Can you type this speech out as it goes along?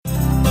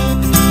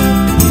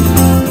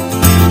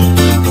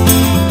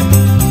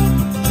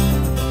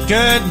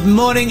Good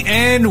morning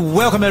and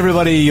welcome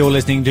everybody. You're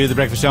listening to The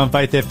Breakfast Show on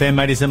Faith FM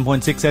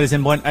 87.6,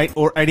 87.8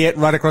 or 88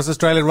 right across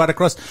Australia, right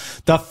across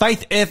the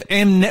Faith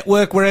FM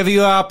network, wherever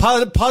you are.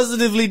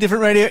 Positively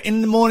Different Radio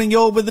in the morning.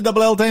 You're with the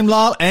Double L team,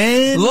 Lyle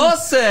and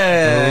Lawson.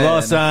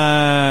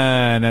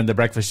 And the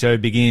Breakfast Show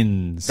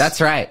begins. That's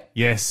right.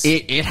 Yes.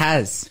 It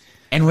has.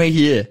 And we're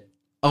here.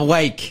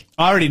 Awake.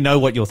 I already know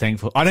what you're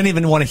thankful. I don't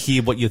even want to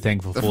hear what you're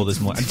thankful for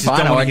this morning.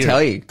 Fine, I won't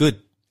tell you. Good.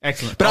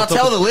 Excellent. But I'll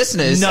tell the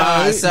listeners. No,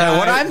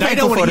 what I'm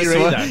thankful for this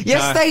morning.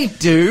 Yes, they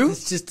do.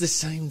 It's just the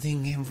same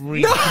thing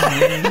every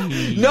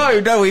day.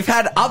 No, we've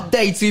had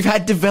updates. We've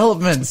had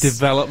developments. That's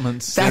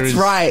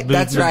right.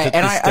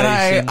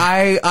 And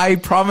I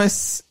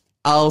promise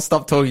I'll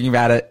stop talking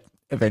about it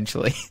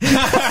eventually. No,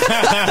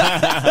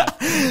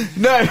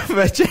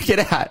 but check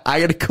it out.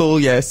 I got a call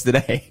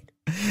yesterday.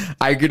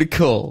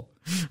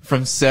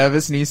 From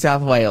Service New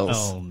South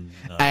Wales. Oh, no.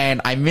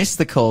 And I missed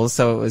the call,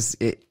 so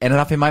it ended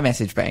up in my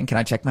message bank, and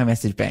I checked my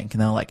message bank,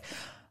 and they were like,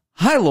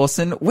 "Hi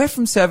Lawson, we're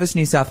from Service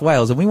New South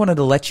Wales, and we wanted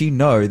to let you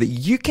know that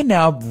you can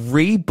now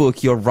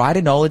rebook your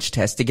rider knowledge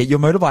test to get your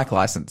motorbike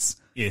license."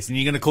 Yes, and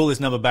you're going to call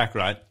this number back,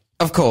 right?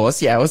 Of course,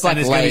 yeah. It was like, and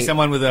there's going to be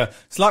someone with a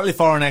slightly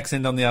foreign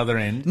accent on the other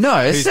end.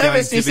 No,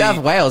 Service New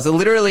South Wales. It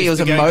was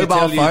a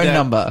mobile phone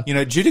number. You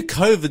know, due to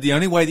COVID, the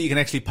only way that you can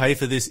actually pay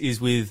for this is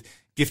with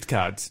gift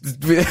cards. No,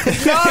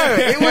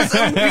 it was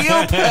a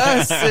real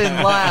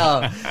person,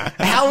 Lyle.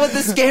 How would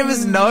the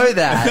scammers know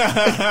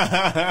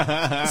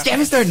that?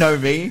 Scammers don't know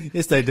me.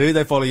 Yes, they do.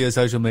 They follow your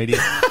social media.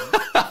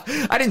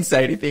 I didn't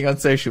say anything on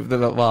social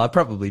media. Well, I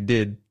probably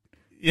did.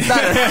 No.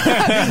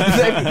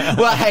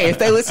 Well, hey, if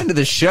they listen to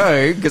the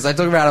show, because I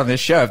talk about it on this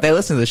show, if they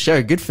listen to the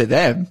show, good for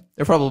them.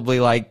 They're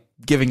probably like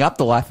giving up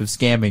the life of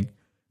scamming,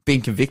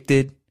 being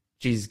convicted.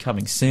 Jesus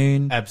coming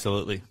soon.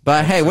 Absolutely.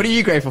 But hey, what are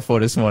you grateful for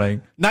this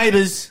morning?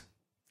 Neighbours.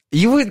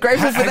 You were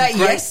grateful for that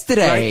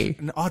yesterday.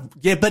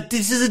 Yeah, but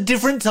this is a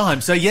different time.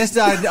 So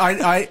yesterday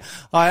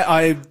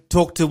I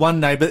talked to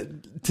one neighbour.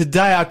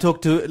 Today I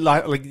talked to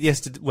like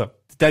yesterday. Well,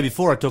 the day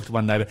before I talked to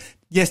one neighbour.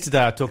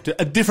 Yesterday I talked to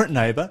a different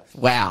neighbour.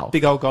 Wow.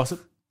 Big old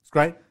gossip. It's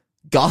great.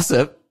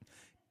 Gossip.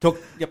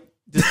 Yep.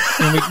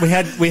 We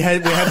had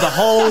the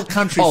whole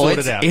country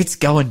sorted out. It's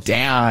going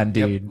down,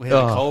 dude. Yep, we had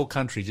the whole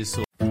country just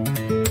sorted.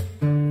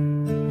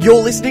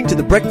 You're listening to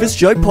the Breakfast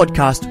Show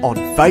podcast on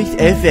Faith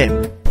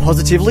FM.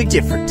 Positively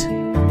different.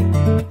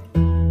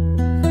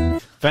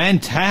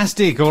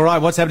 Fantastic. All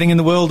right, what's happening in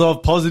the world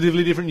of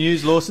positively different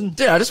news, Lawson?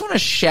 Dude, I just want to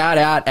shout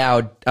out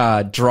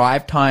our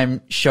drive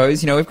time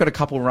shows. You know, we've got a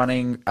couple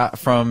running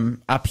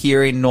from up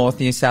here in North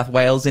New South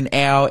Wales in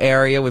our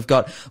area. We've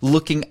got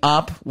Looking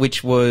Up,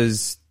 which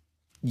was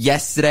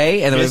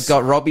yesterday, and then we've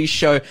got Robbie's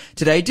show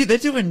today. Dude, they're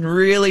doing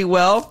really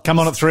well. Come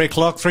on at 3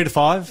 o'clock, 3 to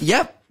 5?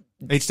 Yep.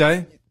 Each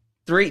day?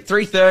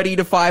 3:30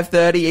 to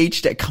 5:30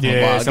 each day. Come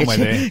on, Mark. Somewhere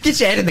there.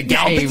 Get your head in the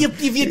game. No,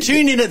 but if you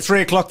tune in at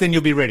 3 o'clock, then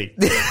you'll be ready.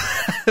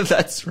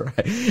 That's right.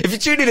 If you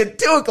tune in at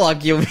 2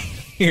 o'clock, you'll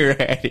be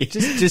ready.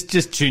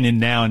 Just tune in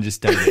now and just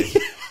stay there.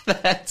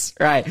 That's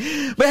right.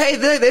 But hey,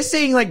 they're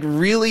seeing like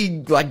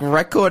really like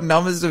record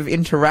numbers of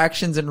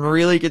interactions and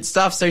really good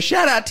stuff. So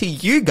shout out to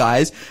you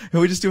guys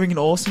who are just doing an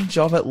awesome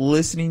job at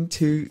listening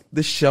to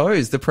the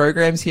shows, the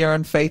programs here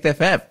on Faith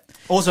FM.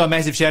 Also, a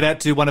massive shout out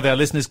to one of our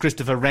listeners,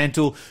 Christopher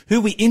Rantle, who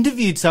we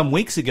interviewed some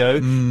weeks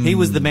ago. He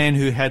was the man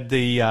who had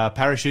the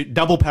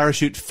double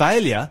parachute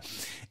failure.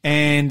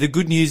 And the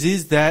good news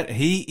is that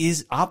he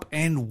is up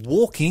and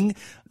walking.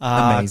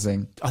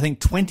 Amazing. I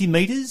think 20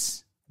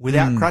 meters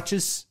without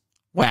crutches.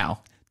 Wow.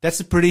 That's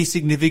a pretty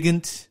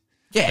significant.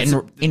 Yeah,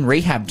 in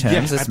rehab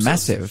terms, that's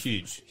massive.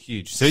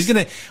 Huge. So he's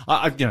going to,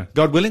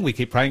 God willing, we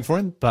keep praying for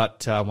him.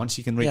 But once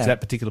you can reach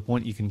that particular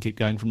point, you can keep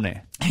going from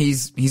there.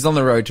 He's on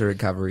the road to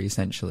recovery,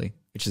 essentially,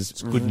 which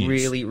is good news.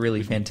 Really,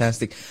 really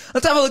fantastic.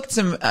 Let's have a look at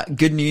some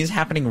good news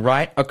happening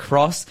right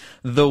across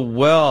the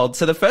world.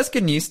 So the first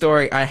good news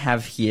story I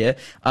have here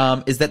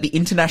is that the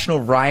International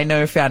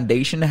Rhino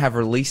Foundation have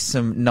released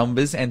some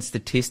numbers and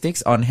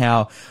statistics on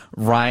how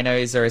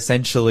rhinos are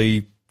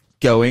essentially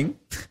going.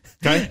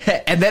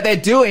 Okay. And that they're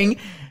doing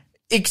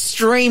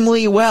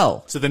extremely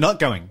well. So they're not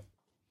going.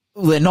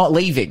 They're not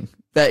leaving.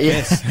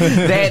 Yes.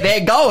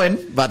 they're going,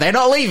 but they're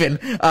not leaving,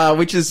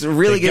 which is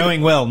really good.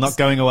 Going well, not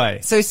going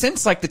away. So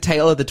since like the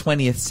tail of the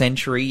 20th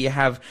century, you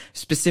have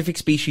specific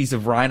species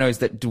of rhinos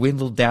that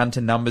dwindled down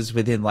to numbers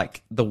within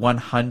like the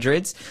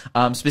 100s.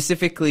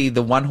 Specifically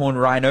the one-horned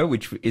rhino,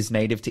 which is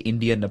native to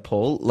India and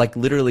Nepal, like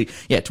literally,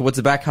 towards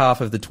the back half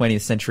of the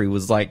 20th century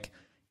was like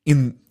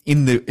in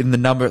the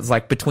number, it's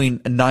like between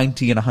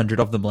 90 and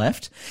 100 of them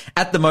left.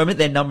 At the moment,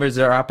 their numbers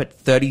are up at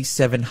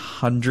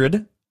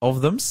 3,700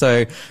 of them.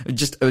 So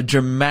just a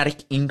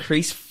dramatic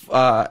increase.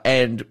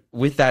 And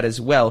with that as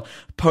well,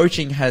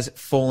 poaching has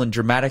fallen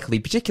dramatically,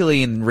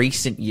 particularly in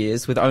recent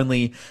years with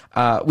only,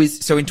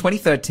 so in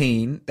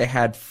 2013, they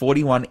had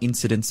 41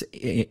 incidents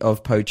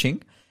of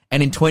poaching.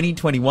 And in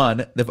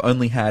 2021, they've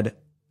only had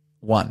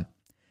one.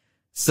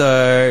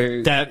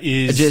 So That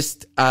is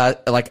just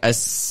like a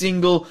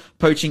single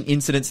poaching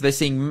incident. So they're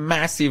seeing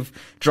massive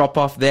drop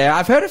off there.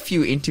 I've heard a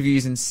few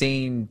interviews and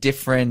seen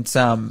different,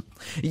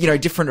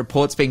 different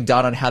reports being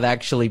done on how they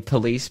actually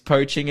police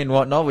poaching and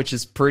whatnot, which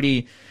is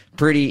pretty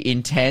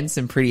intense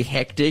and pretty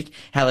hectic.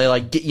 How they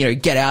like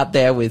get out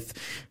there with,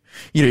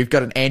 you've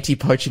got an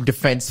anti-poaching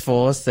defense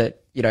force that,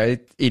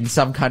 in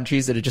some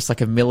countries that are just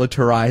like a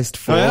militarized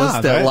force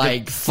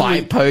that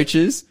fight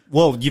poachers.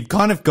 Well, you've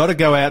kind of got to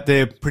go out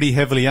there pretty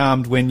heavily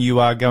armed when you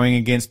are going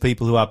against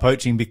people who are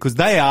poaching, because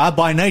they are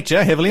by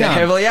nature heavily armed.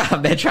 Heavily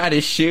armed. They're trying to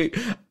shoot.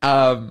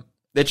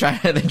 They're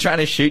trying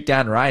to shoot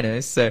down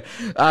rhinos. So,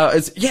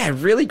 it's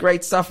really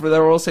great stuff. But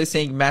they're also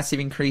seeing massive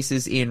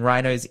increases in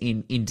rhinos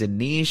in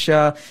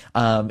Indonesia,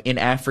 in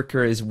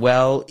Africa as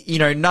well.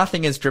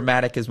 Nothing as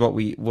dramatic as what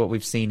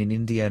we've seen in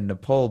India and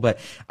Nepal,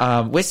 but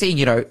we're seeing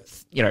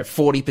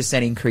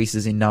 40%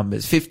 increases in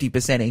numbers,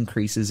 50%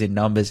 increases in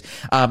numbers,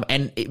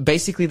 and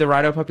basically the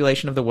rhino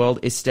population of the world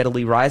is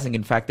steadily rising.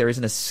 In fact, there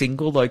isn't a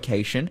single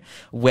location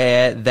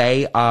where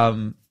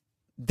the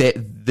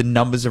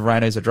numbers of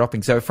rhinos are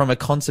dropping. So from a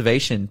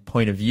conservation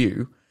point of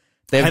view,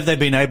 have they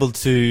been able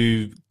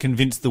to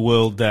convince the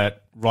world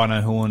that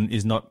rhino horn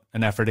is not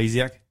an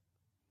aphrodisiac?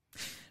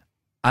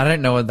 I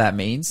don't know what that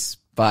means,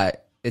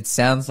 but it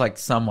sounds like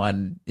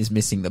someone is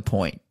missing the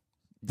point.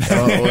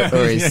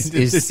 or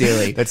is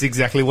silly. That's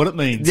exactly what it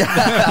means.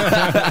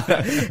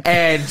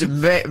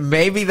 And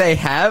maybe they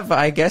have,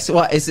 I guess.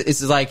 Well,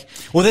 it's like...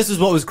 Well, this is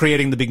what was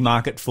creating the big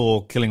market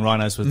for killing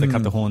rhinos, was they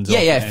cut the horns off.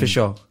 Yeah, for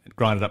sure.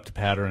 Grind it up to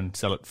powder and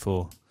sell it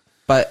for...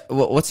 But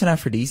what's an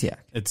aphrodisiac?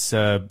 It's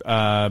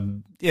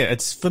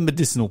it's for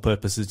medicinal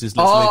purposes. Just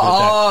let's leave it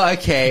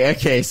at that.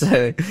 Okay.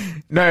 So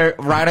no,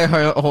 rhino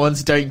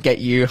horns don't get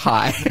you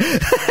high,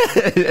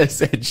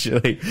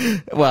 essentially.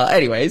 Well,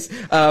 anyways,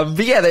 but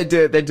yeah,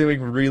 they're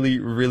doing really,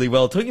 really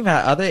well. Talking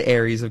about other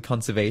areas of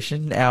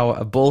conservation,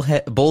 our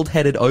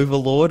bald-headed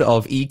overlord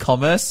of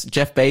e-commerce,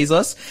 Jeff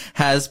Bezos,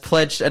 has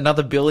pledged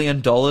another $1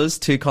 billion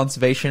to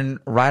conservation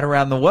right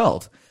around the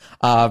world.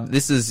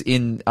 This is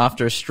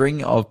after a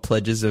string of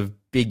pledges of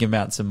big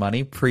amounts of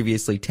money.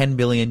 Previously $10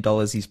 billion.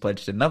 He's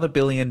pledged another $1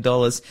 billion,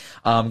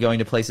 going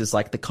to places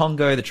like the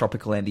Congo, the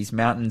tropical Andes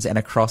Mountains, and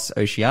across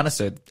Oceania,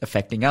 so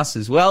affecting us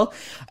as well.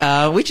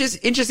 Which is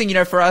interesting,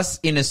 for us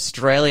in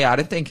Australia. I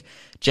don't think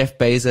Jeff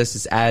Bezos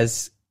is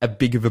as a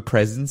big of a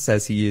presence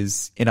as he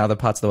is in other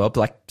parts of the world,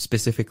 like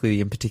specifically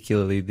and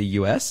particularly the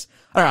US.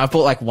 I don't know, I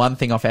bought like one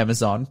thing off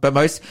Amazon, but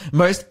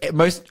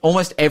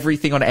almost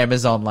everything on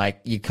Amazon, like,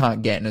 you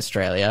can't get in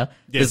Australia.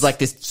 Yes, there's like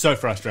this... So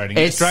frustrating.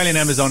 Australian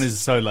Amazon is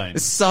so lame.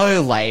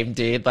 So lame,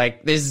 dude.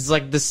 Like, there's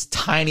like this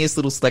tiniest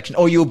little selection.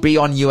 Or you'll be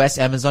on US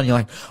Amazon, you're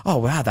like, oh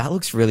wow, that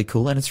looks really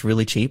cool and it's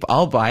really cheap.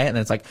 I'll buy it. And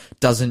then it's like,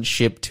 doesn't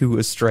ship to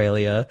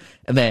Australia.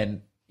 And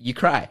then you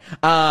cry.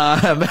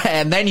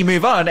 And then you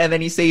move on, and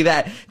then you see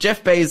that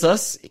Jeff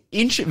Bezos,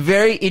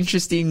 very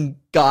interesting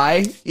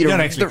guy. You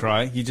don't actually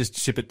cry. You just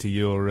ship it to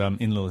your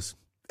in-laws.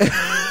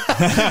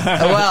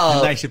 Well,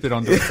 and they ship it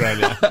on to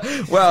Australia.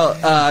 Well,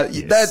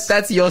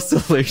 that's your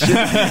solution.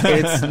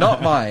 It's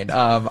not mine.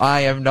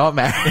 I am not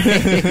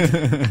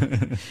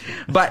married.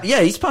 But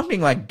yeah, he's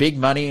pumping like big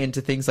money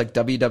into things like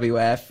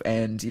WWF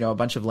and, a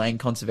bunch of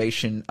land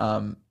conservation,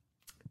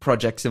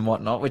 projects and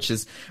whatnot, which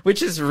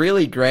is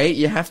really great.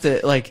 You have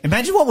to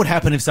imagine what would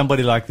happen if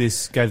somebody like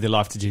this gave their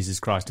life to Jesus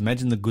Christ.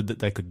 Imagine the good that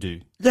they could do.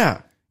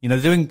 Yeah.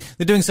 They're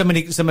doing so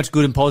much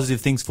good and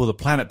positive things for the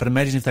planet, but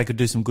imagine if they could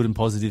do some good and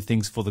positive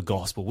things for the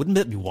gospel. Wouldn't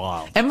that be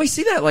wild? And we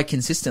see that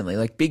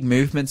consistently, big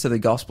movements of the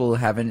gospel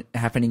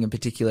happening in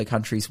particular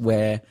countries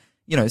where,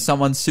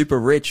 someone super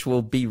rich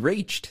will be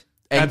reached.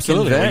 And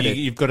absolutely. Well,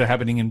 you've got it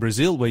happening in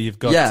Brazil where you've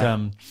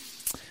got,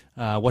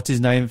 what's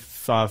his name?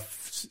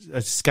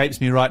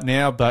 Escapes me right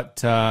now,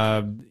 but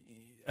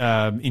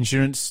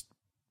insurance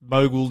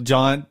mogul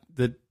giant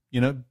that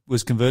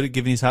was converted,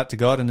 given his heart to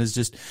God, and has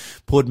just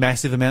poured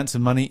massive amounts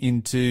of money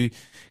into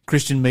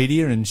Christian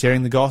media and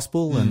sharing the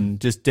gospel, and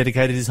just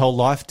dedicated his whole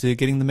life to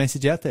getting the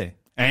message out there.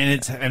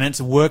 And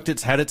it's worked.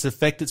 It's had its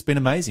effect. It's been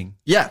amazing.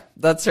 Yeah,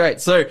 that's right.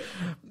 So,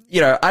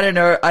 I don't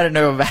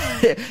know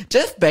about it.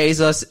 Jeff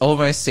Bezos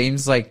almost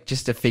seems like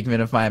just a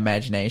figment of my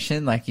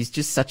imagination. Like, he's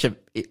just such a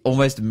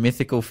almost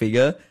mythical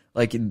figure.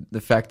 Like, in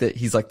the fact that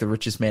he's like the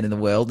richest man in the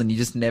world, and you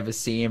just never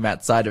see him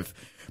outside of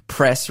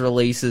press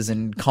releases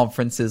and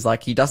conferences.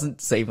 Like, he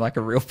doesn't seem like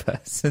a real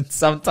person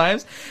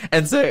sometimes.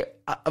 And so,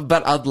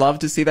 but I'd love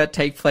to see that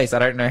take place. I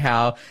don't know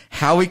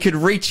how we could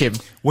reach him.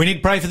 We need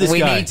to pray for this guy.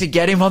 We need to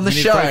get him on the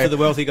show. Pray for the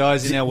wealthy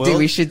guys in our world.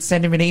 We should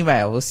send him an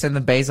email. We'll send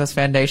the Bezos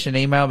Foundation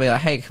an email. Be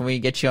like, hey, can we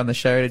get you on the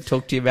show to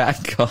talk to you about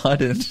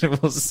God? And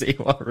we'll see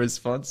what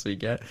response we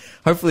get.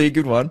 Hopefully a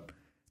good one.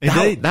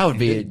 Indeed. That would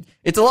be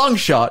it's a long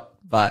shot.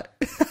 But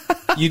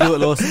you do it,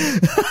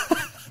 Lawson.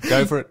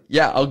 Go for it.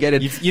 Yeah, I'll get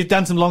it. You've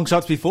done some long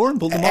shots before and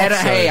pulled them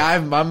off. Hey,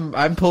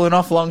 I'm pulling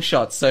off long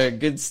shots, so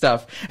good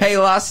stuff. Hey,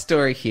 last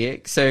story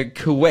here. So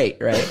Kuwait,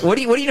 right? What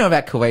do you know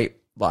about Kuwait,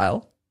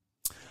 Lyle?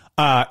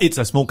 It's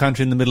a small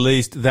country in the Middle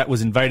East that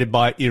was invaded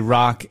by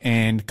Iraq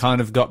and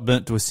kind of got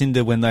burnt to a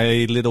cinder when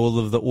they lit all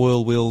of the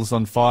oil wells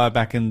on fire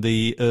back in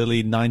the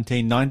early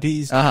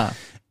 1990s. Uh-huh.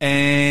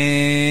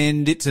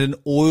 And it's an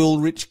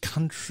oil-rich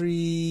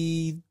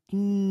country.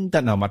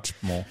 Don't know much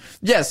more.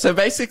 Yeah, so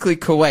basically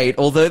Kuwait,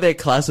 although they're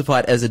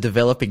classified as a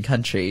developing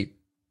country,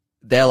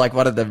 they're like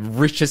one of the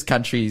richest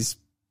countries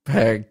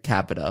per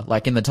capita,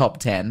 like in the top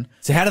 10.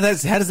 So how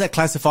does that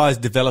classify as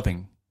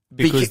developing?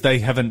 Because they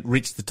haven't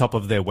reached the top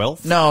of their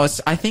wealth? No,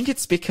 I think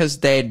it's because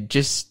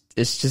it's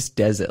just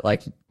desert.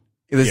 Like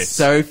there's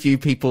so few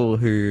people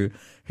who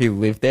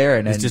live there,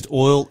 and it's just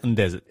oil and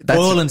desert,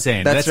 oil and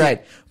sand. That's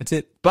right. That's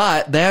it.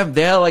 But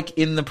they're like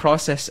in the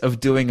process of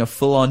doing a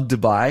full on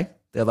Dubai.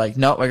 They're like,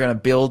 no, we're going to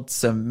build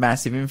some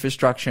massive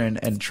infrastructure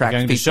and track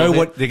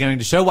people. They're going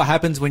to show what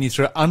happens when you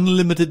throw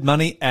unlimited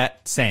money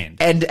at sand.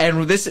 And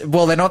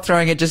they're not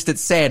throwing it just at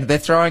sand. They're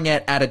throwing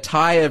it at a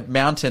tire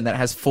mountain that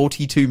has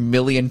 42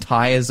 million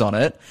tires on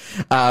it.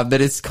 That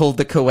is called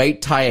the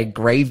Kuwait Tire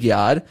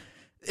Graveyard.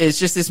 It's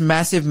just this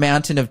massive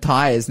mountain of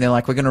tires. And they're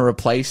like, we're going to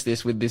replace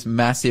this with this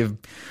massive,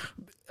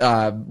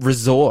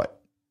 resort.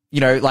 You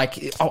know, like...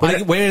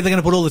 where are they going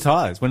to put all the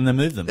tires when they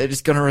move them? They're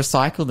just going to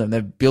recycle them.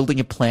 They're building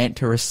a plant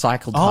to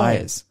recycle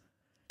tires.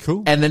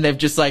 Cool. And then they're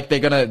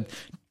going to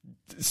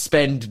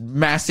spend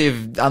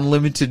massive,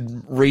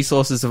 unlimited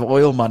resources of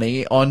oil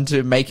money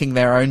onto making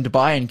their own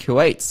Dubai and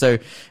Kuwait. So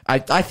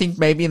I think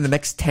maybe in the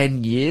next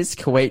 10 years,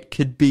 Kuwait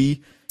could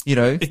be, you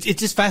know... It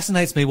just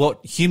fascinates me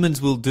what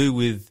humans will do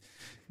with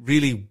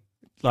really,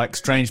 like,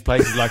 strange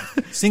places like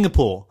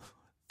Singapore.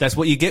 That's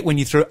what you get when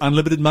you throw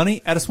unlimited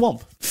money at a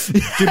swamp.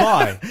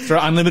 Dubai, throw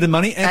unlimited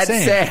money at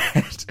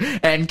sand.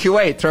 And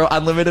Kuwait, throw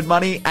unlimited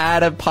money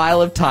at a pile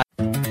of tires.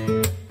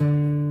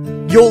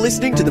 You're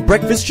listening to the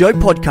Breakfast Show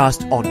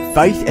podcast on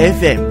Faith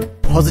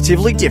FM.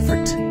 Positively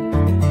different.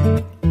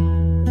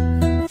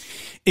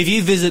 If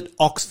you visit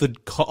Oxford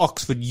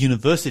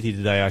University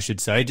today, I should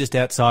say, just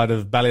outside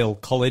of Balliol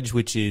College,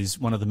 which is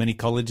one of the many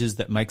colleges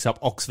that makes up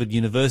Oxford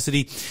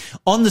University,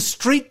 on the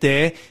street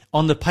there,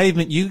 on the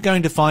pavement, you're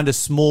going to find a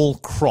small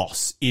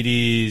cross. It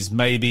is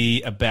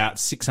maybe about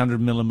 600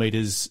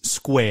 millimeters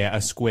square,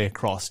 a square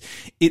cross.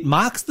 It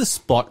marks the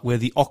spot where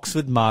the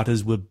Oxford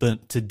martyrs were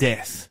burnt to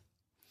death.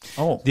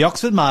 Oh. The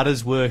Oxford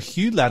martyrs were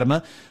Hugh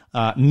Latimer,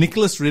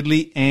 Nicholas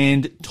Ridley,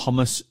 and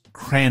Thomas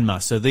Cranmer.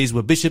 So these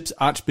were bishops,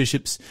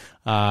 archbishops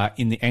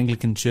in the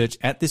Anglican Church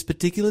at this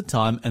particular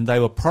time, and they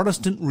were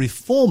Protestant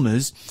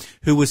reformers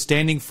who were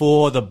standing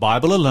for the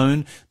Bible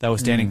alone, they were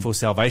standing for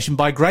salvation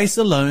by grace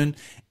alone,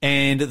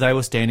 and they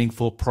were standing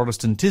for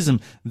Protestantism.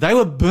 They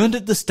were burned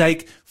at the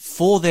stake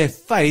for their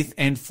faith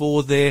and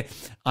for their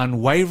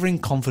unwavering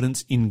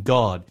confidence in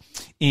God.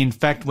 In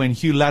fact, when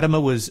Hugh Latimer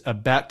was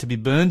about to be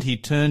burned, he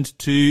turned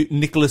to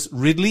Nicholas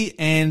Ridley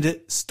and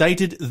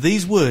stated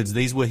these words.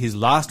 These were his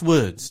last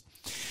words.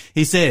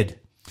 He said,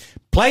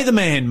 "Play the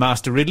man,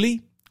 Master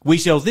Ridley. We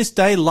shall this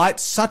day light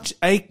such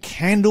a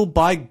candle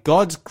by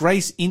God's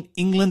grace in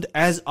England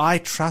as I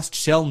trust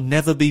shall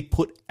never be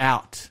put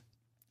out."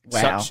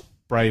 Wow. Such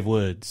brave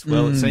words.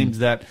 Well, it seems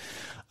that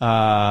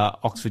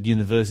Oxford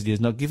University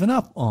has not given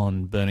up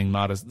on burning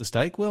martyrs at the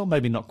stake. Well,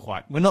 maybe not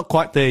quite. We're not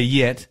quite there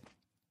yet.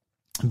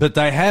 But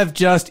they have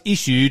just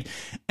issued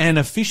an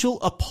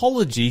official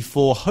apology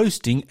for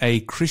hosting a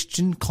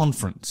Christian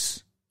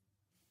conference.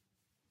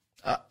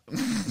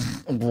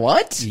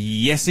 What?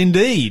 Yes,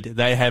 indeed.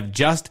 They have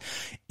just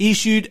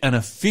issued an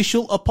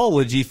official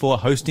apology for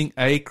hosting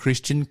a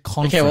Christian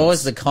conference. Okay, what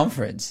was the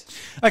conference?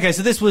 Okay,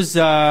 so this was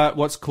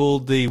what's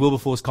called the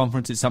Wilberforce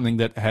Conference. It's something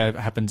that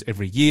happens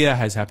every year,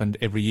 has happened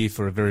every year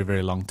for a very,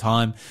 very long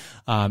time.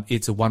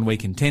 It's a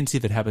 1-week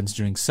intensive. It happens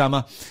during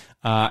summer.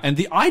 And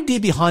the idea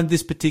behind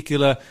this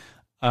particular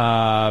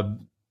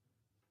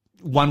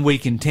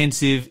 1-week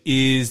intensive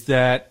is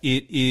that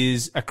it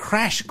is a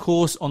crash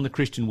course on the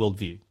Christian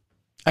worldview.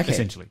 Okay.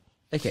 Essentially.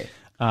 Okay.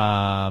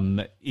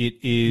 It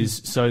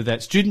is so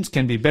that students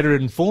can be better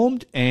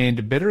informed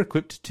and better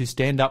equipped to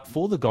stand up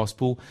for the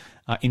gospel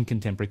in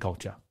contemporary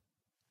culture.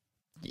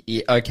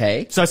 Yeah,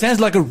 okay. So it sounds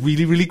like a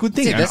really, really good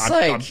thing. Dude, that's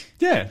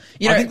yeah.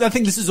 I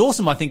think this is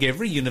awesome. I think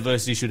every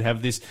university should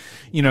have this.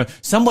 You know,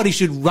 somebody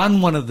should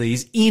run one of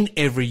these in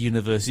every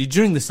university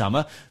during the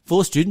summer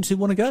for students who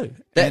want to go.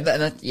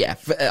 Yeah,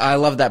 I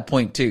love that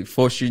point too.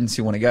 For students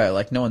who want to go,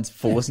 like no one's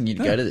forcing you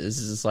to go to this.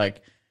 It's just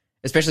like,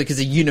 especially because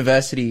a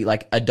university,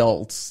 like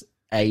adults,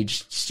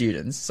 aged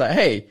students, say,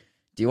 hey,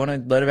 do you want to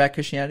learn about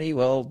Christianity?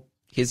 Well,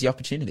 here's the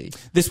opportunity.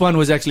 This one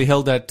was actually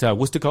held at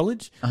Worcester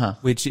College,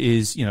 which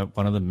is, you know,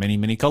 one of the many,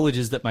 many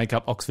colleges that make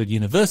up Oxford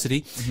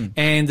University. Mm-hmm.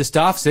 And the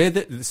staff said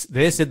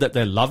that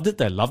they loved it.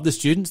 They loved the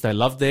students. They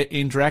loved their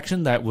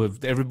interaction.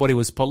 Everybody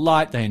was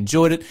polite. They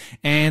enjoyed it,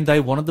 and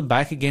they wanted them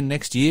back again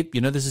next year.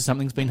 You know, this is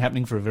something that's been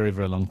happening for a very,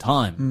 very long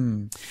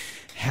time.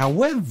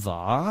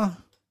 However,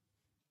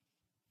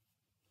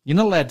 you're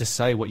not allowed to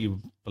say what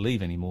you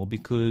believe anymore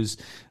because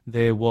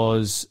there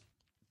was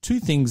two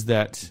things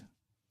that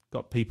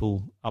got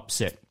people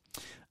upset.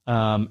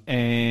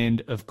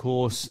 And, of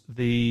course,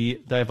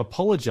 they've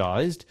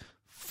apologised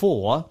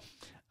for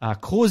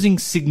causing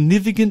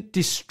significant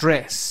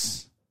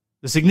distress.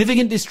 The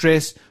significant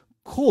distress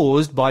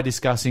caused by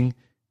discussing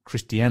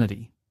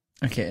Christianity.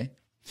 Okay.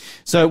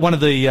 So one of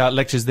the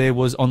lectures there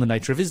was on the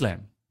nature of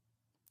Islam.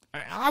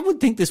 I would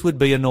think this would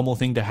be a normal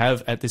thing to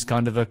have at this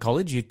kind of a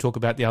college. You talk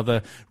about the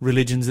other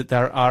religions that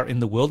there are in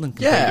the world and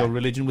compare your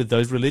religion with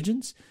those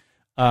religions.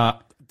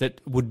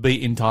 That would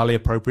be entirely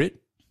appropriate.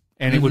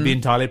 And it would be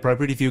entirely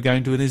appropriate if you were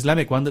going to an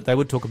Islamic one that they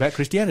would talk about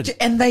Christianity.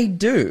 And they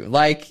do.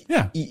 Like,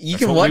 Yeah, you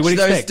that's can what watch we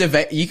would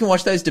those you can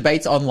watch those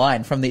debates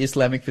online from the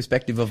Islamic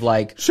perspective of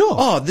like, Sure.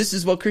 oh, this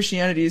is what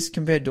Christianity is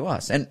compared to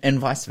us, and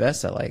vice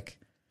versa. Like,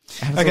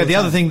 Okay, the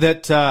other thing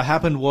that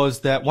happened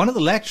was that one of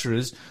the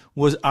lecturers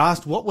was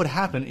asked what would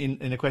happen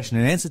in a question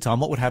and answer time,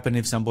 what would happen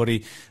if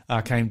somebody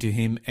came to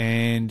him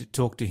and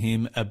talked to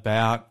him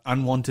about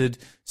unwanted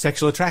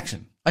sexual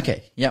attraction.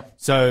 Okay, yep.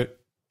 So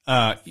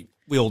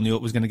we all knew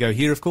it was going to go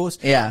here, of course.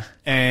 Yeah.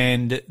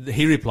 And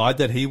he replied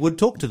that he would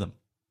talk to them.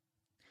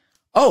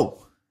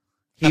 Oh,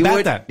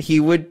 That. he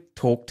would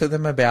talk to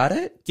them about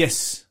it?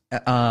 Yes.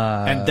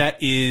 And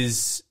that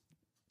is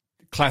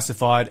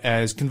classified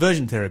as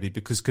conversion therapy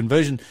because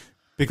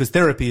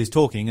therapy is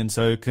talking, and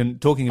so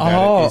talking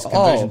about it is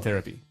conversion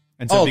therapy.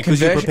 And so because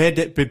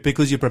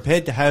you're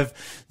prepared to have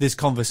this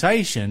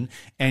conversation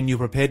and you're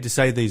prepared to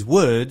say these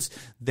words,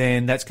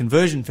 then that's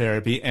conversion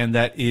therapy, and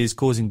that is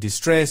causing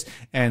distress,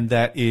 and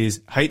that is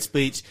hate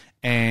speech,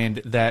 and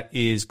that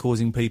is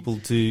causing people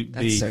to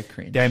be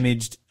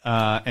damaged.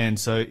 And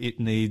so it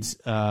needs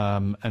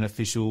an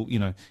official,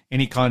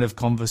 any kind of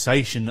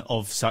conversation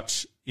of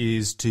such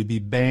is to be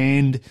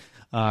banned.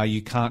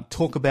 You can't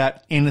talk about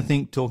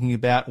anything. Talking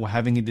about or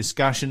having a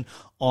discussion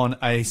on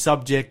a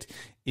subject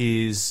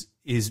is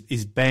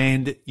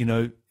banned.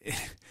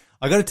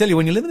 I got to tell you,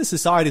 when you live in a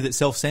society that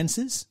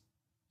self-censors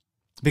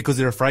because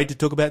they're afraid to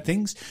talk about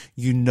things,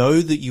 you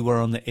know that you are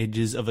on the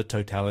edges of a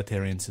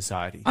totalitarian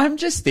society. I'm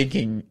just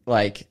thinking,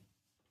 like,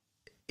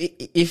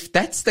 if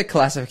that's the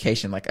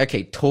classification, like,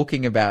 okay,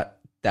 talking about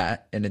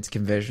that and it's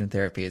conversion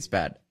therapy is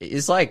bad.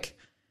 It's like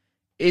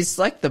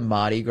the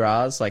Mardi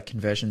Gras, like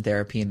conversion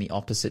therapy in the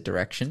opposite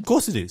direction. Of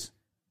course it is.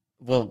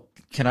 Well,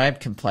 can I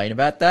complain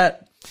about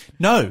that?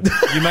 No,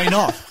 you may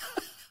not.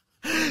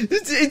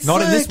 It's not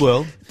like, in this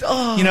world.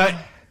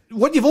 Oh.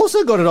 What you've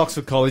also got at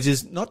Oxford College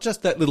is not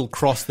just that little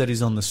cross that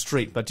is on the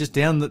street, but just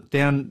down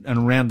and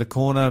around the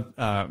corner,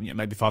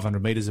 maybe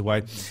 500 metres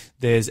away,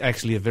 there's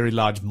actually a very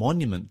large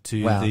monument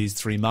to these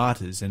three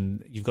martyrs,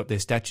 and you've got their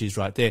statues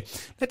right there.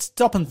 Let's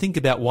stop and think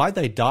about why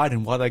they died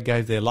and why they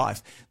gave their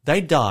life.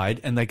 They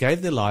died and they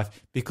gave their life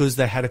because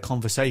they had a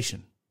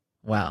conversation.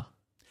 Wow.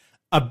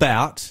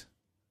 About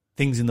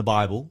things in the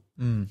Bible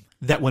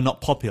that were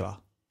not popular.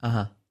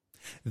 Uh-huh.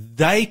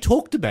 They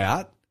talked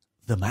about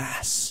the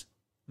Mass.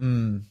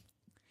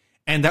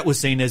 And that was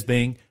seen as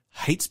being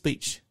hate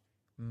speech.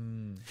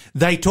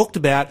 They talked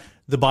about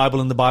the Bible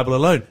and the Bible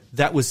alone.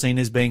 That was seen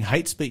as being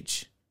hate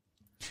speech.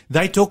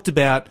 They talked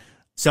about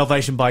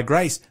salvation by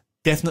grace.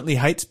 Definitely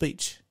hate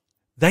speech.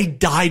 They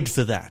died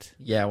for that.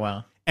 Yeah,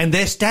 wow. And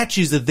their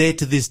statues are there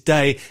to this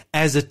day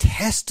as a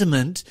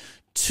testament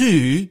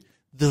to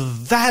the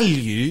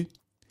value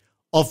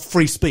of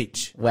free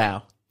speech.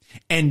 Wow.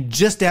 And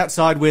just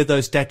outside where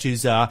those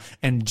statues are,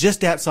 and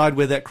just outside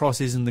where that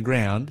cross is in the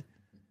ground,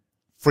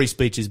 free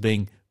speech is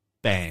being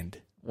banned.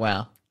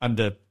 Wow.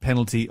 Under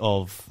penalty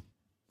of,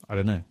 I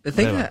don't know. The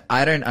thing that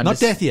I don't understand. Not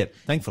death yet,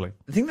 thankfully.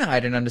 The thing that I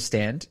don't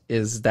understand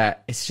is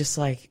that it's just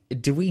like,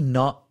 do we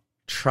not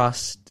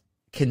trust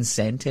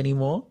consent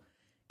anymore?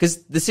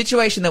 Because the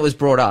situation that was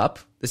brought up,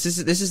 this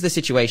is the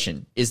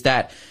situation, is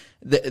that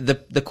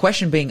the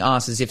question being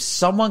asked is if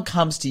someone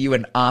comes to you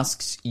and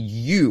asks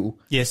you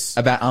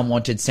about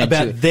unwanted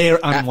sensuality. About their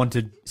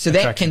unwanted so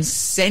attraction. They're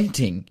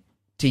consenting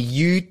to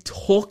you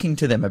talking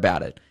to them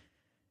about it.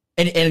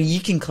 And you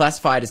can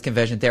classify it as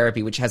conversion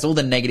therapy, which has all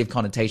the negative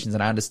connotations,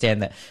 and I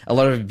understand that a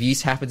lot of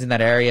abuse happens in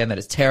that area and that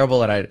it's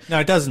terrible. And No,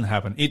 it doesn't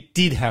happen. It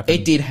did happen.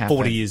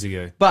 40 years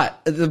ago.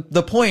 But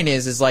the point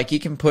is like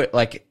you can put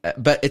like,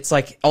 but it's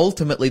like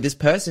ultimately this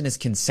person is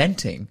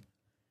consenting.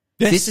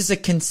 Yes. This is a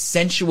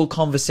consensual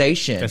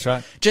conversation. That's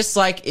right. Just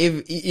like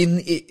if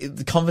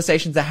the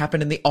conversations that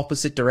happen in the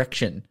opposite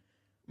direction.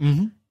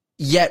 Mm-hmm.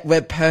 Yet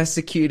we're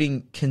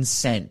persecuting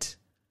consent.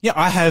 Yeah,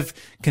 I have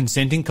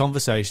consenting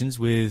conversations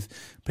with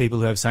people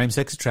who have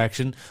same-sex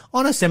attraction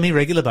on a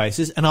semi-regular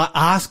basis, and I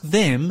ask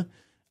them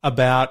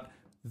about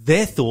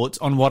their thoughts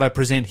on what I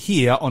present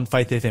here on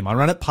Faith FM. I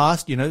run it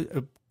past,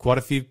 quite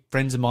a few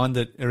friends of mine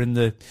that are in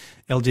the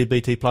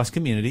LGBT plus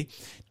community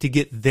to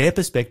get their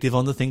perspective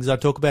on the things I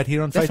talk about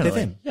here on Faith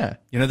FM. Yeah.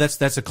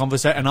 That's a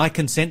conversation, and I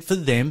consent for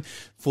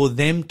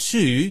them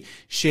to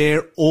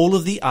share all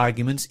of the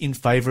arguments in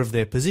favor of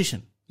their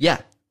position.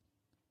 Yeah.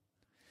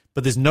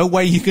 But there's no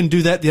way you can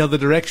do that the other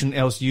direction,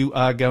 else you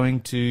are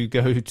going to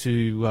go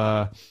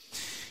to,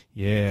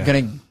 Yeah. You're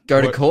going to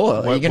go to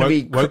court. You're going to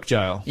be woke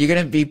jail. You're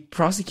going to be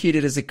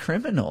prosecuted as a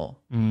criminal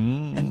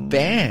and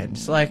banned.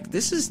 It's like,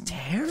 this is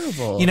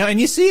terrible. You know, and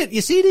you see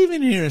it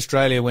even here in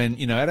Australia when,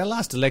 you know, at our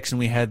last election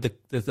we had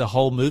the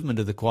whole movement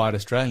of the Quiet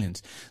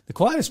Australians. The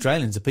Quiet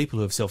Australians are people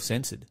who have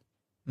self-censored.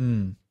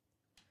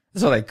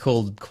 That's what they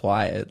called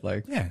quiet.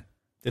 Like, Yeah.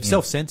 They've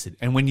self-censored.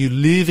 And when you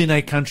live in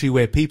a country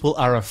where people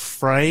are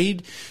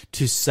afraid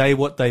to say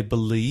what they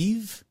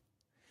believe,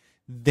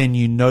 then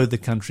you know the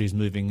country is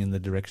moving in the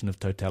direction of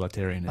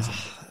totalitarianism.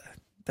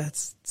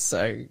 that's it's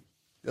so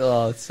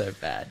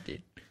bad,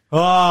 dude.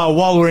 Oh,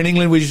 while we're in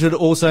England, we should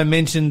also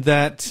mention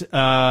that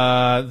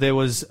there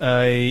was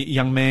a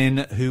young man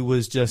who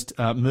was just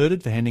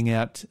murdered for handing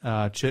out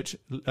church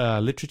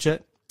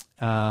literature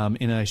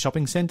in a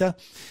shopping centre.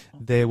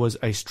 There was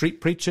a street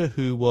preacher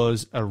who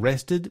was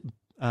arrested.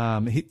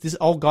 This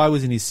old guy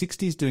was in his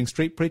 60s doing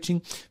street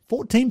preaching.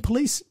 14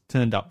 police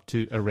turned up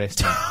to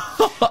arrest him.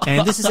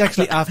 And this is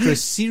actually after a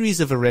series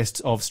of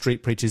arrests of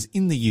street preachers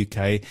in the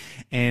UK.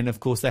 And, of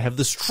course, they have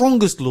the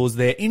strongest laws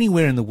there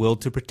anywhere in the world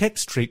to protect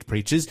street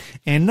preachers.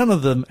 And none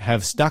of them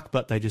have stuck,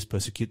 but they just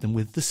persecute them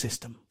with the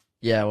system.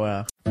 Yeah,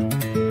 wow.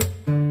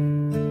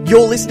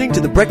 You're listening to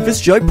the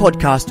Breakfast Show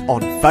podcast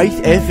on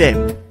Faith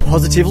FM.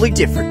 Positively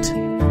different.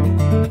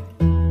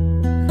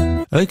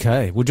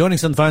 Okay. Well, joining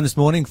us on the phone this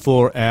morning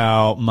for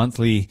our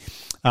monthly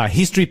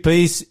history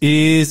piece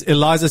is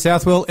Eliza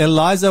Southwell.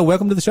 Eliza,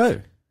 welcome to the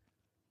show.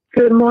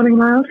 Good morning,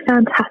 Miles.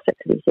 Fantastic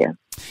to be here.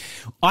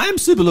 I am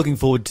super looking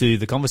forward to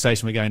the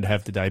conversation we're going to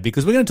have today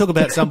because we're going to talk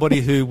about somebody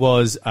who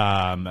was,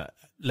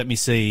 let me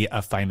see,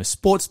 a famous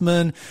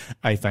sportsman,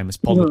 a famous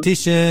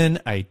politician,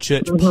 a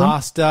church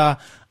pastor,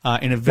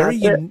 in a very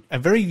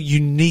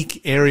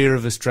unique area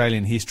of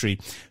Australian history.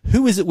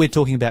 Who is it we're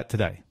talking about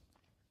today?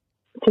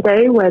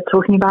 Today we're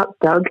talking about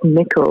Doug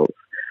Nicholls,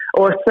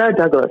 or Sir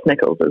Douglas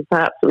Nicholls, as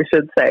perhaps we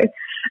should say.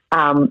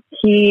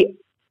 He,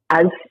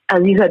 as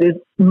you said, is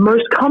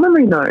most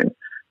commonly known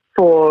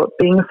for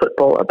being a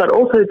footballer, but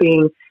also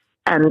being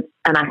an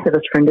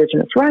activist for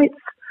Indigenous rights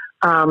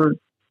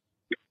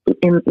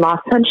in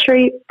last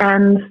century,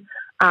 and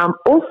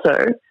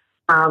also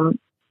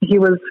he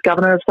was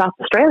governor of South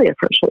Australia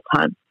for a short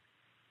time.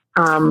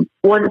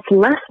 What's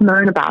less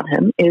known about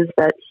him is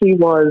that he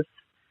was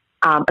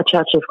a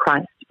Church of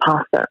Christ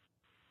pastor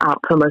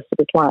for most of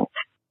his life.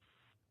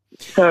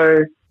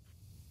 So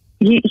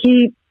he's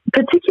a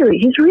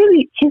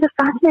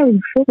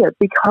fascinating figure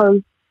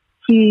because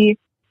he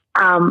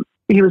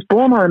was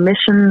born on a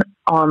mission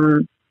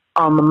on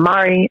the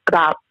Murray,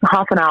 about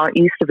half an hour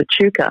east of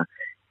Echuca,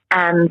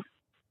 and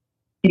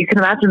you can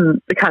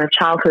imagine the kind of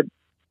childhood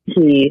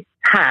he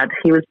had.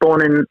 He was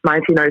born in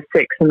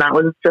 1906, and that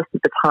was just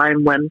at the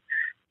time when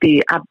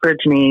the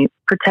Aborigine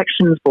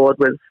Protections Board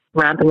was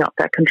ramping up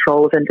that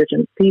control of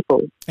Indigenous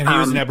people. And he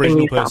was an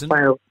Aboriginal person? South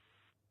Wales.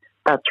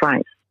 That's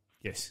right.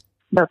 Yes.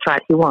 That's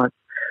right, he was.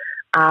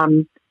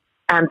 And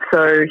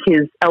so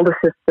his elder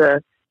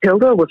sister,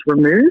 Hilda, was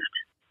removed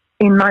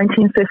in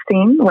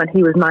 1915 when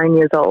he was 9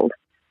 years old.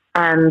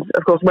 And,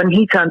 of course, when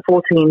he turned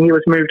 14, he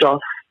was moved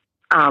off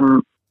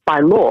by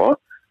law,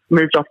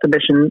 moved off the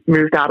mission,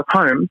 moved out of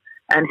home,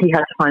 and he had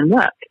to find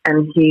work.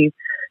 And he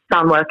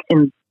found work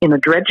in a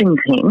dredging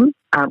team,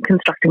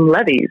 constructing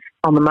levees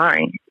on the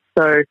Murray.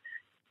 So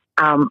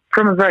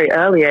from a very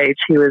early age,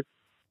 he was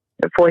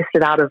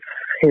foisted out of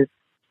his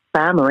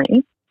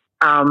family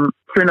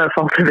through no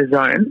fault of his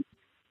own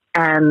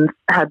and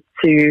had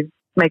to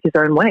make his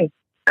own way.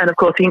 And, of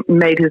course, he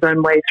made his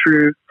own way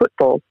through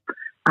football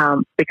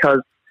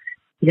because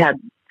he had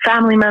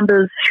family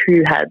members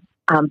who had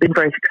been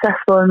very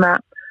successful in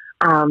that.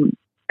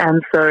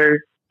 And so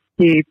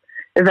he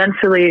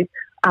eventually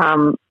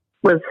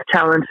was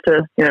challenged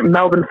to,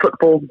 Melbourne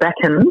football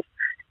beckoned,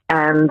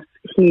 and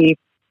he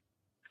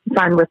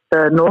signed with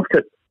the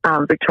Northcote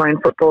Victorian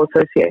Football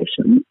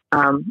Association,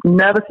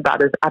 nervous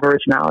about his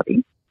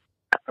Aboriginality,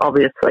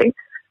 obviously.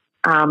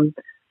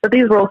 But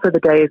these were also the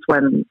days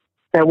when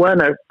there were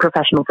no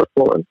professional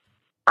footballers.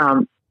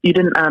 You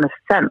didn't earn a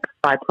cent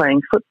by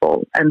playing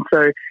football. And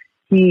so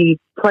he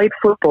played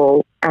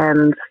football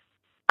and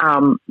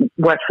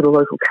worked for the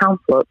local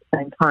council at the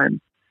same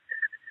time.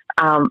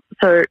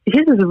 So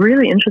his is a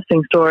really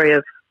interesting story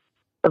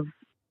of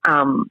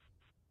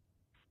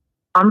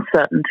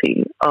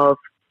uncertainty, of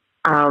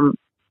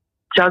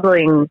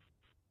juggling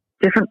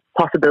different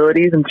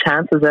possibilities and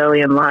chances early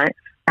in life,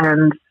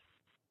 and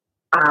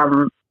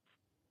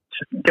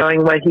just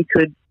going where he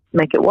could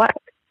make it work.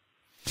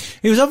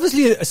 He was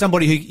obviously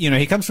somebody who,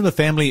 he comes from a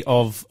family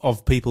of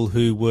people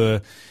who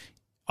were,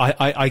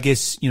 I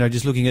guess,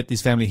 just looking at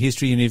this family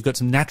history, you've got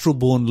some natural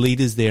born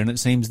leaders there, and it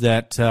seems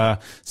that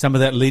some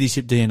of that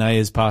leadership DNA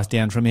is passed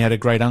down from. He had a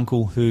great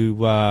uncle who,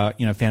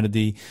 founded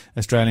the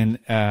Australian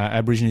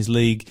Aborigines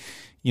League,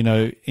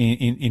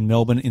 in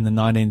Melbourne in the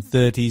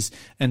 1930s.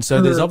 And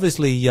so there's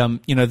obviously,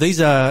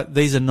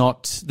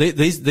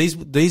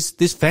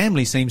 this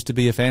family seems to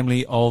be a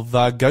family of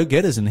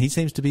go-getters, and he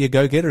seems to be a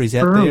go-getter. He's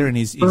out there and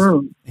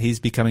he's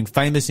becoming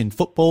famous in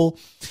football.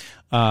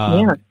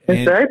 He's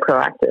very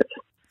proactive.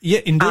 Yeah,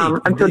 indeed.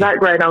 And so that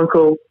great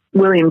uncle,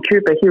 William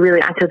Cooper, he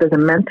really acted as a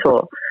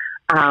mentor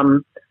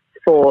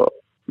for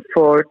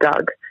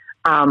Doug.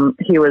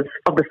 He was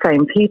of the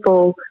same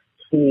people.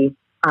 He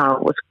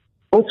was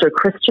also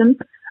Christian.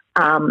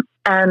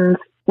 And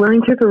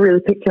William Cooper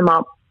really picked him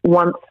up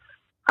once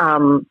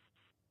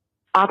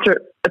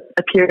after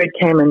a period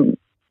came in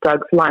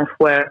Doug's life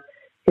where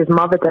his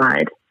mother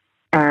died,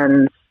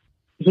 and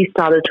he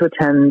started to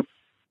attend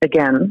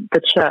again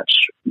the church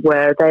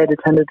where they had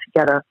attended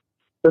together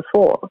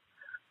before.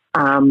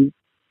 And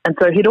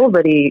so he'd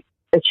already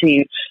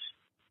achieved,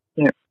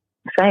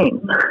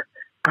 fame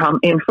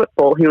in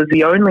football. He was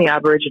the only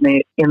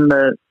Aborigine in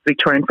the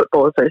Victorian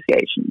Football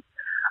Association.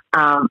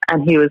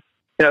 And he was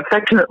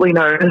affectionately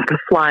known as the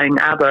Flying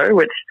Abo,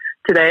 which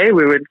today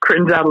we would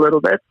cringe at a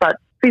little bit, but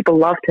people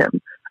loved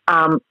him.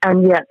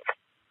 And yet,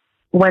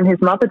 when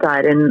his mother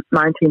died in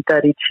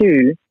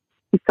 1932,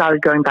 he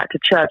started going back to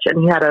church,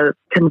 and he had a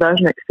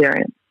conversion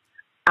experience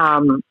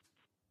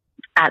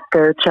at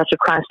the Church of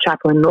Christ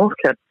Chapel in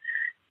Northcote.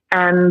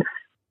 And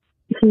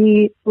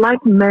he,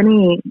 like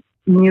many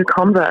new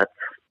converts,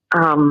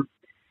 as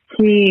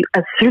soon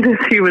as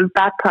he was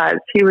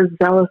baptized, he was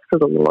zealous for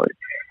the Lord.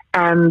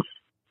 And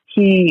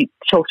he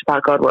talked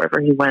about God wherever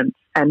he went.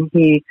 And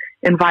he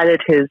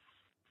invited his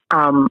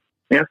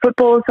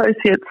football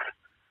associates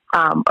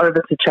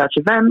over to church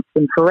events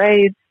and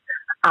parades.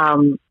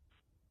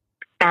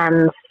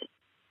 And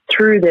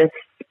through this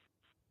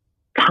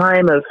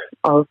time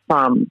of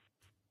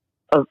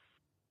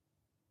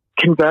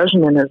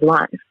conversion in his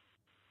life,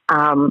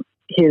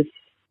 his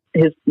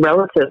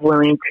relative,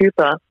 William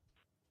Cooper,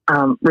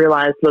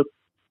 realized, look,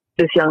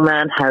 this young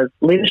man has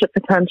leadership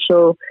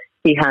potential,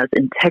 he has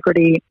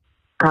integrity,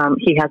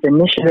 he has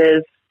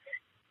initiative.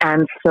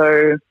 And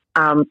so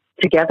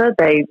together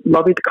they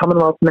lobbied the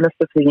Commonwealth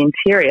Minister for the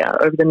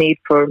Interior over the need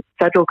for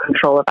federal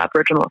control of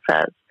Aboriginal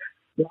affairs.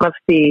 One of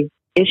the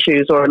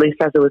issues, or at least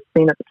as it was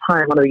seen at the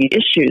time, one of the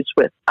issues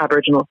with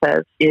Aboriginal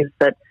affairs is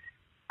that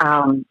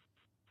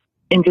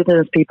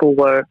Indigenous people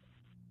were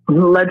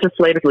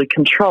legislatively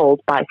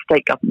controlled by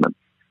state governments,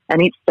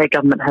 and each state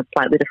government had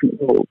slightly different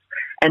rules,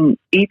 and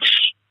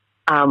each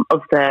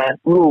of their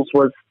rules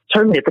was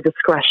totally at the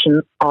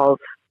discretion of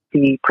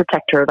the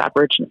protector of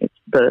Aborigines,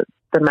 the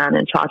man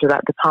in charge of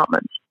that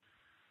department.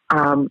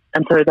 And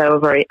so they were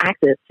very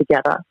active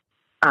together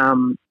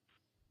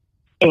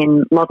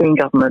in lobbying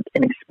government,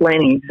 in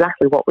explaining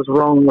exactly what was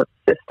wrong with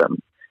the system.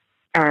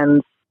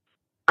 And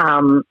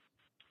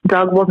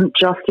Doug wasn't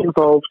just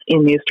involved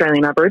in the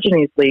Australian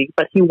Aborigines League,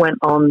 but he went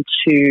on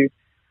to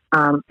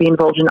be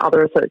involved in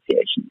other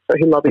associations. So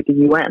he lobbied the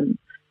UN.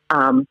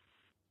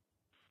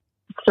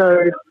 So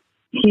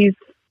he's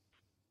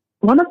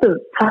one of the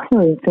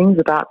fascinating things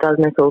about Doug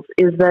Nicholls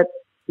is that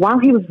while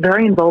he was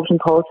very involved in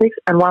politics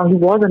and while he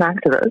was an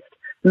activist,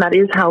 and that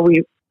is how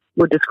we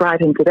would describe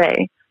him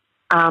today,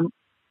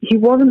 he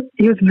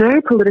was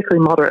very politically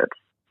moderate.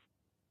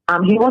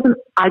 He wasn't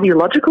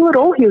ideological at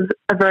all. He was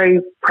a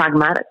very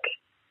pragmatic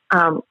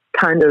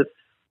kind of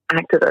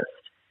activist.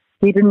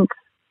 He didn't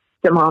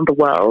demand the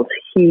world.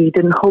 He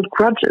didn't hold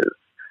grudges,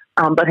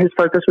 but his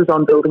focus was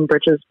on building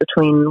bridges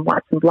between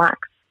whites and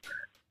blacks.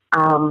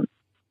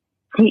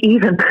 He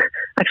even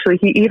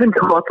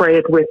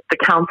cooperated with the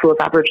Council of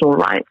Aboriginal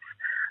Rights,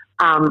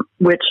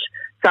 which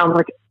sounds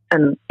like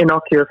an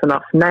innocuous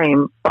enough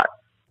name, but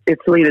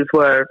its leaders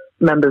were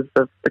members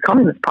of the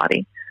Communist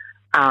Party.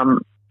 And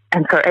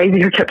so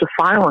ASIO kept a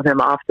file on him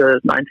after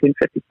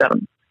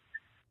 1957.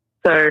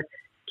 So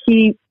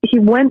he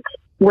went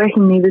where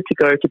he needed to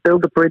go to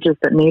build the bridges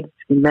that needed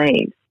to be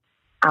made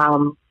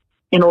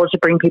in order to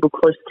bring people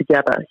close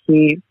together.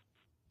 He,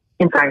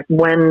 in fact,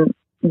 when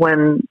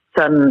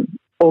certain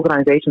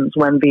organizations,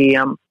 when the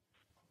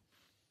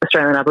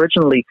Australian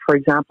Aboriginal League, for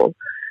example,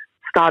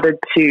 started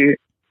to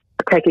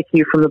take a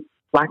cue from the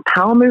Black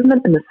Power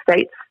movement in the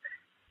States,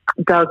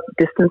 Doug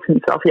distanced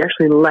himself. He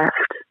actually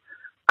left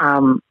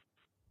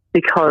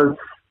because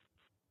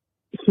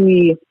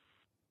in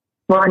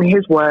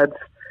his words,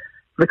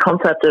 the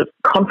concept of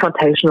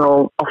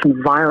confrontational,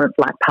 often violent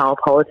Black Power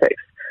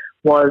politics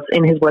was,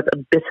 in his words, a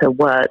bitter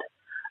word.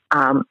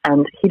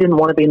 And he didn't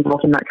want to be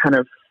involved in that kind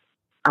of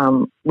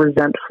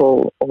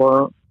resentful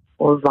or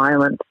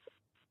violent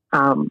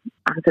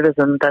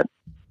activism that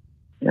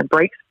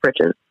breaks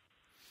bridges.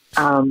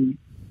 So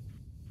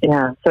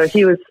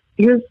he was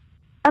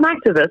an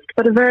activist,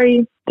 but a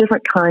very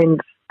different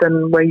kind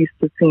than we're used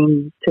to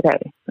seeing today,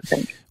 I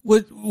think.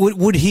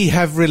 Would he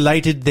have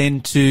related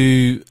then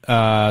to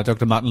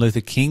Dr. Martin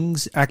Luther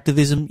King's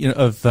activism,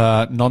 of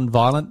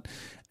non-violent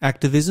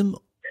activism,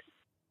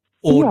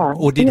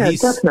 or did he?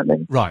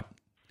 Definitely. Right.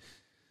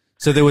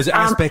 So there was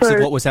aspects of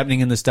what was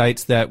happening in the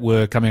States that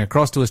were coming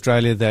across to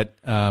Australia that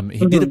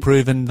he did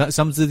approve, and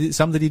some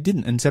that he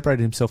didn't, and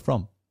separated himself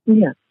from.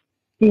 Yeah.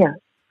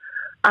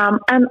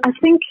 And I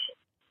think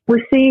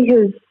we see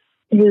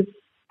his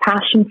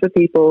passion for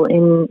people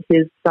in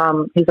his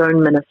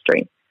own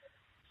ministry.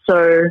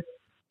 So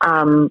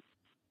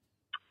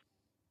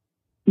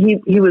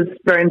he was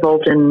very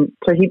involved in.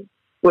 So he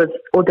was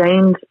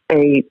ordained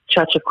a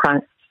Church of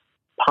Christ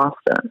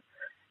pastor,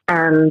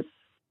 and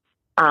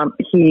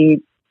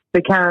he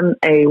began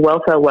a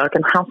welfare work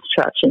and house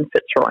church in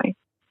Fitzroy.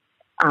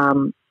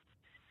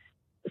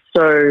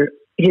 So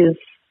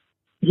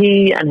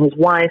he and his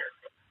wife,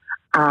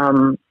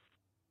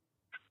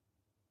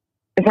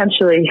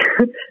 essentially,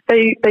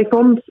 they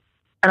formed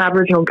an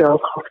Aboriginal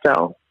girls'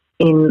 hostel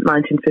in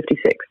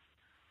 1956,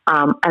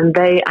 and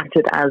they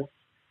acted as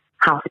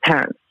house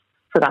parents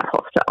for that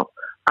hostel.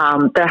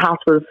 Their house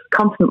was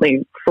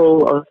constantly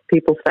full of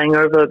people staying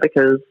over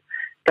because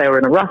they were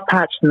in a rough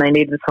patch and they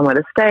needed somewhere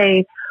to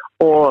stay,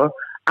 or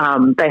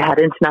they had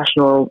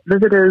international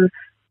visitors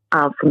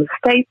from the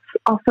States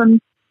often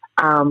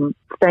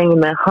staying in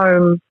their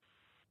home.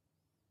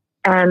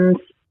 And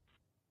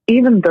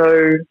even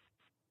though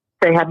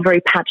they had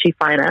very patchy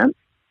finance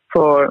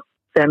for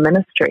their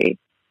ministry,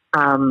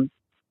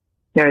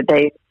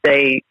 they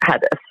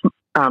had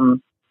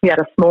he had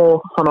a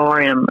small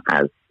honorarium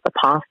as a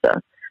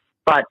pastor,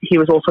 but he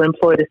was also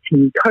employed as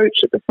team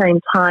coach at the same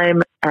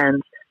time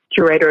and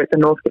curator at the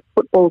Northcote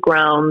football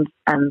ground,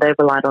 and they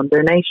relied on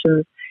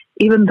donations,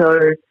 even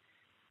though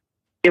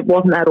it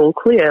wasn't at all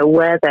clear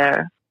where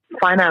their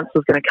finance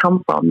was going to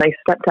come from. They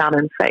stepped out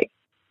in faith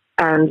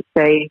and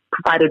they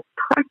provided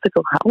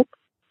practical help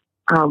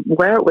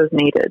where it was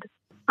needed,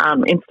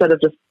 instead of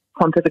just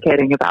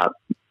pontificating about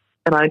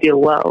an ideal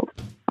world.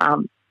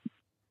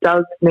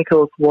 Doug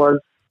Nicholls was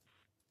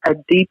a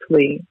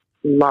deeply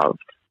loved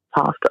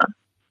pastor.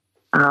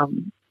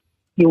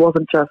 He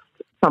wasn't just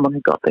someone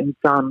who got things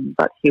done,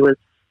 but he was.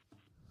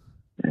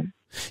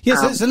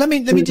 So let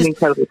me just an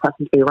incredibly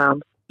pleasant to be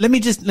around. Let me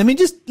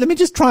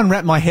just try and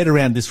wrap my head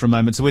around this for a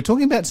moment. So we're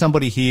talking about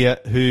somebody here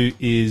who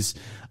is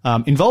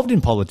involved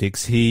in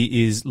politics.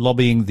 He is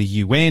lobbying the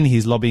UN.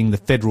 He's lobbying the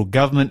federal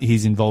government.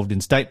 He's involved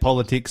in state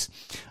politics.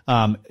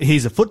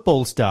 He's a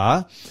football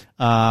star.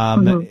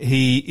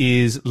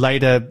 He is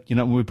later,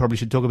 we probably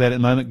should talk about it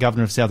in a moment,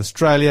 Governor of South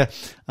Australia.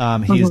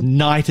 He is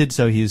knighted,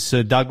 so he is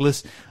Sir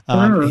Douglas.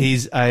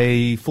 He's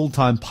a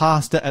full-time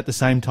pastor at the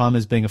same time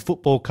as being a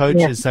football coach,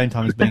 at the same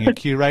time as being a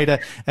curator,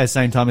 at the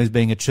same time as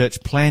being a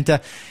church planter.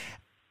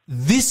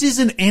 This is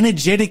an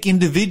energetic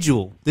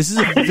individual. This is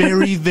a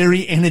very,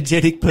 very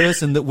energetic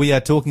person that we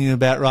are talking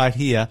about right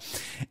here.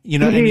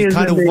 And you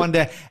kind of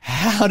wonder,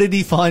 how did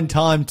he find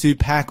time to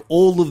pack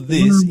all of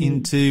this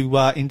into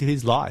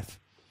his life?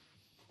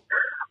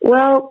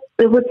 Well,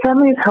 it would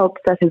certainly have helped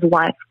that his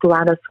wife,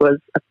 Gladys, was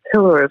a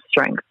pillar of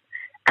strength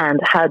and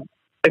had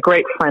a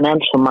great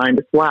financial mind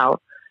as well.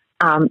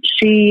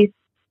 She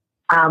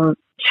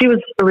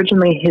was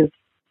originally his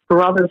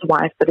brother's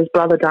wife, but his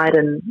brother died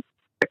in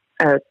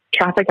a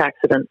traffic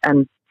accident,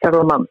 and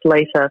several months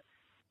later,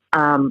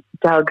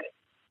 Doug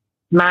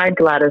married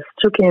Gladys,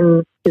 took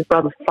in his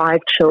brother's 5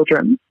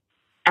 children,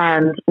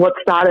 and what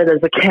started as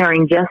a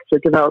caring gesture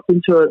developed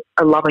into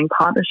a loving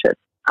partnership.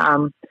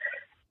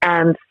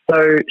 And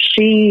so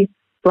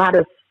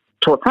Gladys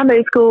taught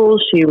Sunday school,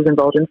 she was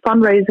involved in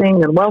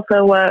fundraising and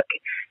welfare work,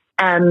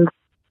 and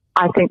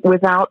I think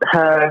without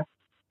her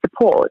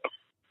support,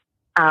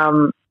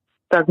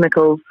 Doug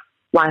Nicholls'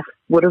 life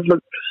would have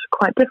looked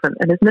quite different,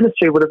 and his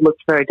ministry would have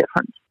looked very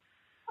different.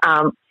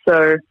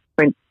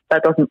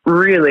 That doesn't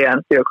really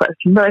answer your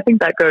question, but I think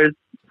that goes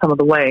some of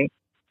the way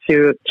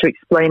to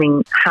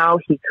explaining how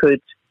he could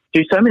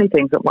do so many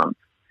things at once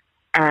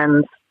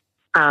and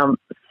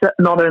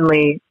not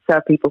only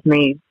serve people's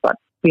needs, but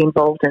be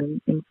involved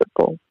in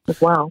football as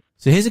well.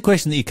 So here's a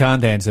question that you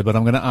can't answer, but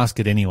I'm going to ask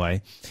it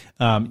anyway.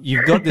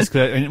 You've got this,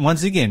 and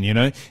once again,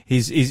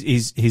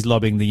 he's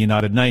lobbying the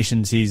United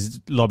Nations,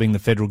 he's lobbying the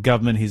federal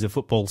government, he's a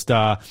football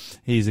star,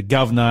 he's a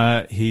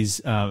governor,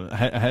 he's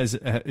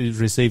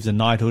receives a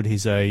knighthood,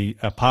 he's a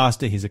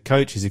pastor, he's a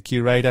coach, he's a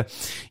curator.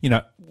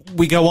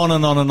 We go on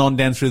and on and on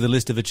down through the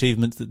list of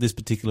achievements that this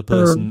particular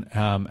person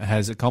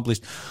has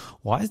accomplished.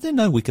 Why is there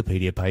no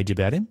Wikipedia page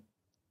about him?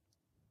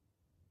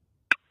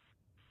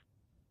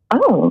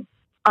 Oh,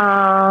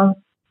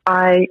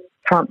 I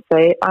can't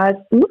say. I've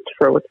looked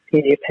for a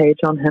Wikipedia page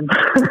on him.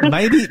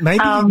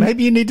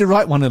 maybe you need to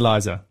write one,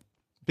 Eliza,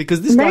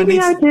 because this guy needs. Maybe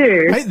I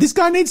do. This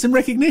guy needs some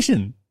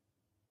recognition.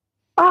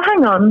 Oh,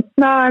 hang on.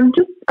 No, I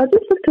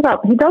just looked it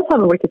up. He does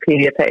have a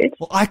Wikipedia page.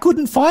 Well, I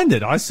couldn't find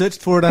it. I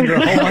searched for it under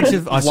a whole bunch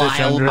of. I searched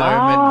under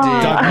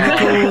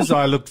Doug Nicholls.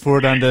 I looked for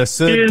it under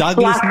Sir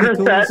Douglas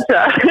Nicholls.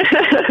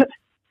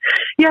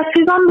 Yes,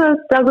 he's under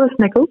Douglas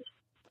Nicholls.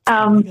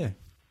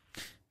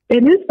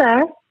 It is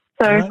there.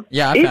 So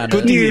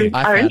if you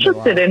are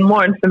interested in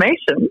more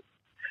information,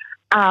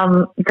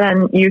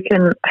 then you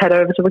can head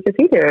over to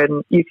Wikipedia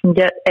and you can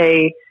get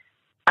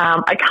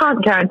I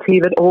can't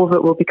guarantee that all of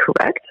it will be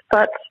correct,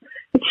 but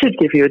it should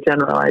give you a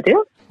general idea.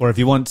 Or if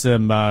you want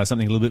something a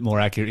little bit more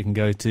accurate, you can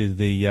go to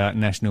the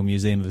National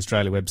Museum of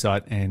Australia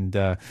website and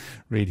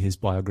read his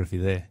biography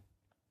there.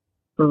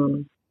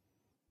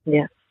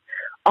 Yes.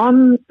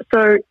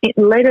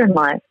 Later in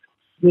life,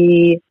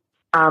 he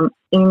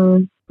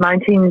in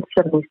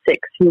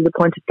 1976, he was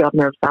appointed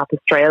Governor of South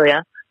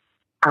Australia,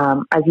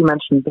 as you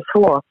mentioned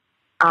before.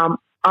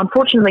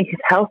 Unfortunately, his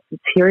health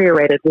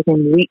deteriorated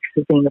within weeks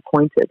of being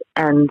appointed,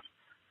 and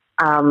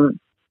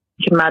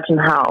you can imagine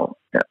how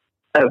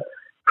a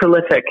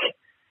prolific,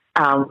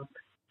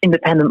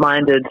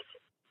 independent-minded,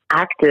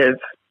 active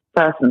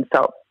person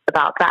felt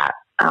about that.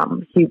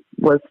 He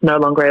was no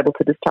longer able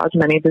to discharge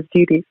many of his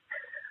duties.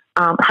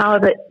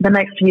 However, the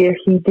next year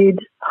he did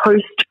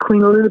host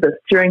Queen Elizabeth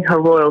during her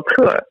royal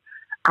tour,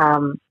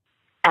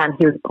 and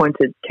he was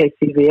appointed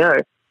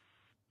KCVO.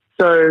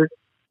 So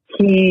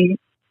he,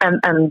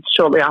 and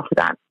shortly after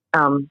that,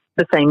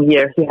 the same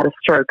year, he had a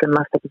stroke and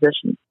left the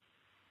position.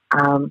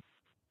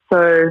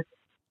 So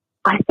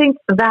I think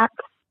that's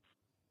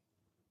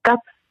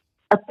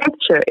a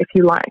picture, if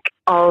you like,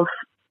 of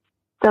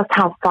just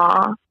how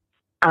far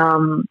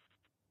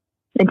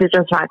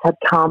Indigenous rights had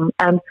come,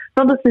 and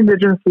not just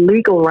Indigenous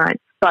legal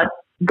rights, but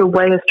the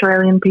way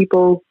Australian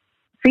people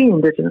see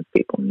Indigenous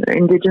people.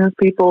 Indigenous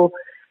people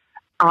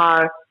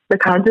are the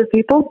kinds of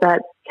people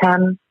that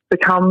can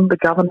become the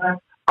governor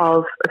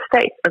of a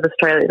state of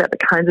Australia. They're the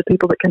kinds of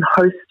people that can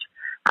host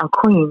our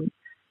Queen.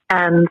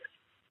 And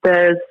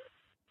there's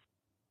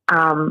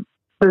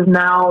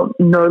now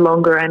no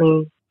longer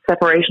any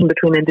separation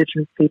between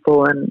Indigenous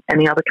people and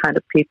any other kind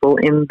of people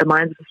in the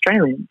minds of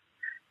Australians.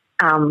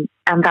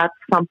 And that's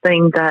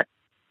something that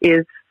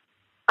is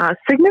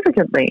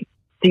significantly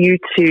due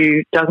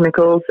to Doug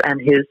Nicholls and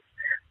his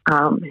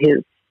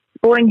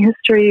sporting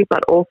history,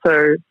 but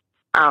also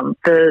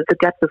the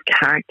depth of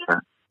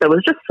character that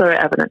was just so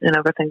evident in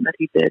everything that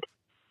he did.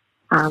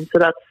 So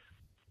that's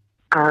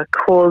a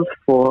cause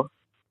for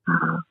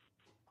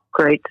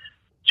great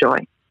joy.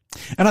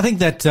 And I think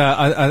that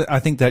I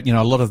think that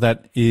a lot of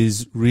that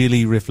is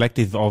really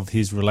reflective of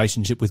his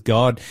relationship with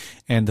God,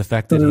 and the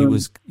fact that he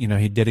was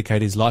he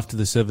dedicated his life to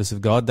the service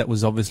of God. That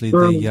was obviously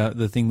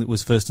the thing that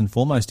was first and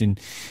foremost in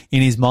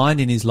his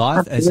mind, in his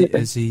life, as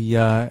he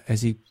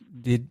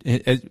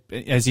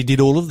did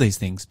all of these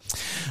things.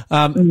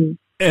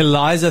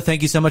 Eliza,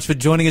 thank you so much for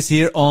joining us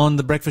here on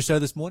The Breakfast Show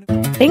this morning.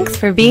 Thanks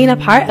for being a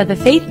part of the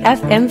Faith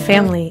FM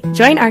family.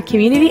 Join our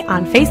community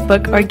on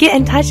Facebook or get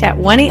in touch at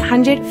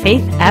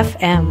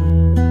 1-800-FAITH-FM.